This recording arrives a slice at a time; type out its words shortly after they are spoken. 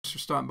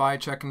Thanks for stopping by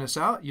and checking this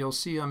out. You'll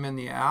see I'm in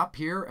the app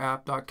here,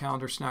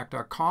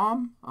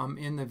 app.calendarsnack.com. I'm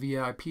in the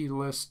VIP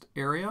list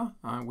area.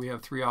 We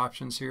have 3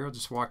 options here. I'll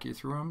just walk you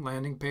through them.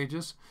 Landing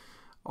pages,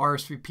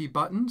 RSVP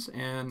buttons,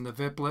 and the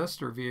VIP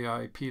list or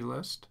VIP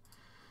list.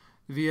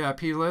 The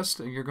VIP list,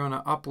 you're going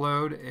to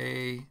upload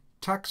a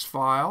text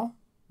file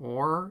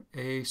or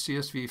a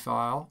CSV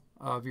file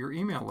of your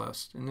email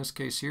list. In this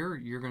case here,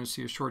 you're going to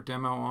see a short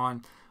demo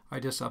on, I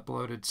just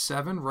uploaded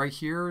 7 right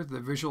here. The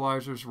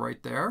visualizer's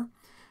right there.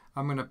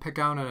 I'm going to pick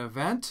out an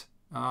event.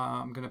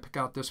 I'm going to pick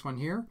out this one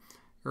here,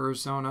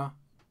 Arizona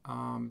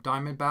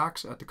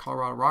Diamondbacks at the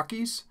Colorado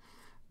Rockies.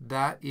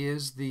 That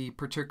is the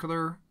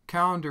particular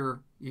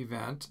calendar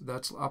event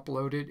that's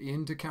uploaded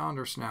into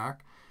Calendar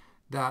Snack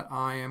that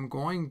I am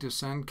going to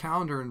send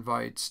calendar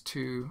invites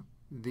to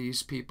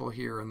these people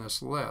here in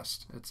this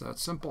list. It's that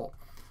simple.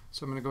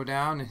 So I'm going to go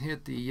down and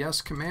hit the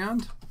yes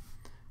command,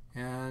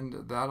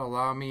 and that'll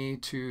allow me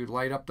to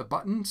light up the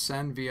button,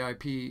 send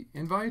VIP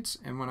invites.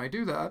 And when I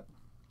do that,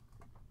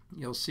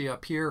 you'll see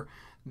up here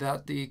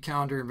that the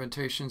calendar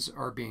invitations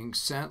are being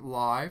sent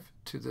live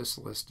to this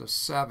list of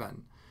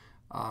 7.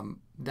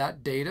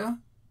 That data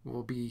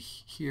will be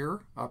here,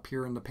 up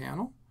here in the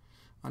panel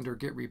under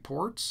Get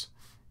Reports.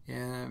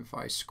 And if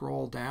I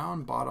scroll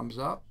down, bottoms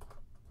up,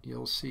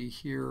 you'll see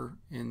here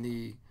in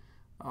the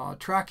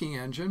tracking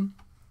engine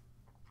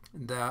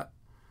that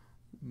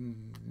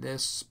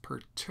this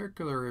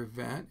particular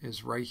event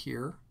is right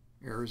here,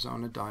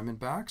 Arizona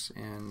Diamondbacks.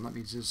 And let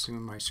me just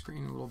zoom my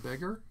screen a little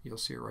bigger. You'll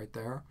see it right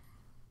there.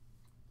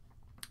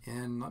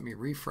 And let me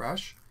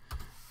refresh.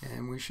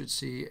 And we should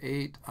see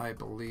 8, I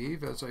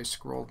believe, as I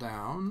scroll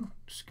down.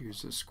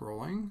 Excuse the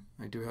scrolling.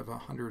 I do have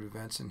 100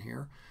 events in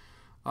here.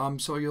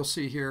 So you'll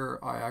see here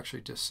I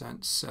actually just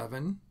sent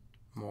 7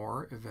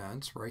 more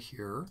events right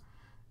here.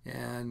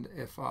 And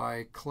if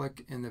I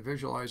click in the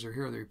visualizer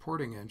here, the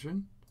reporting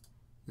engine,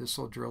 this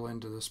will drill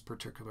into this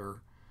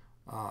particular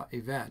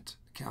event.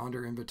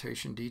 Calendar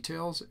invitation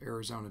details,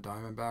 Arizona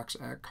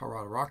Diamondbacks at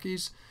Colorado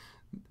Rockies.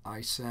 I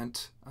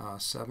sent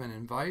 7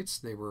 invites.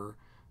 They were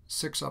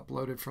 6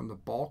 uploaded from the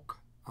bulk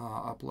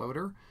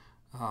uploader.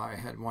 I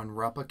had 1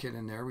 replicate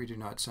in there. We do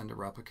not send to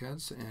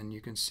replicates, and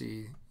you can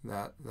see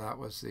that that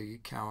was the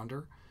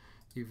calendar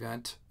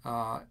event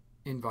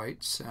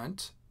invite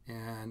sent.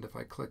 And if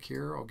I click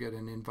here, I'll get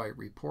an invite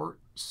report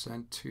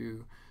sent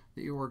to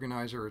the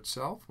organizer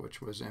itself,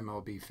 which was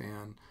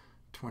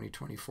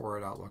MLBFan2024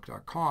 at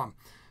Outlook.com.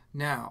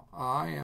 Now, I am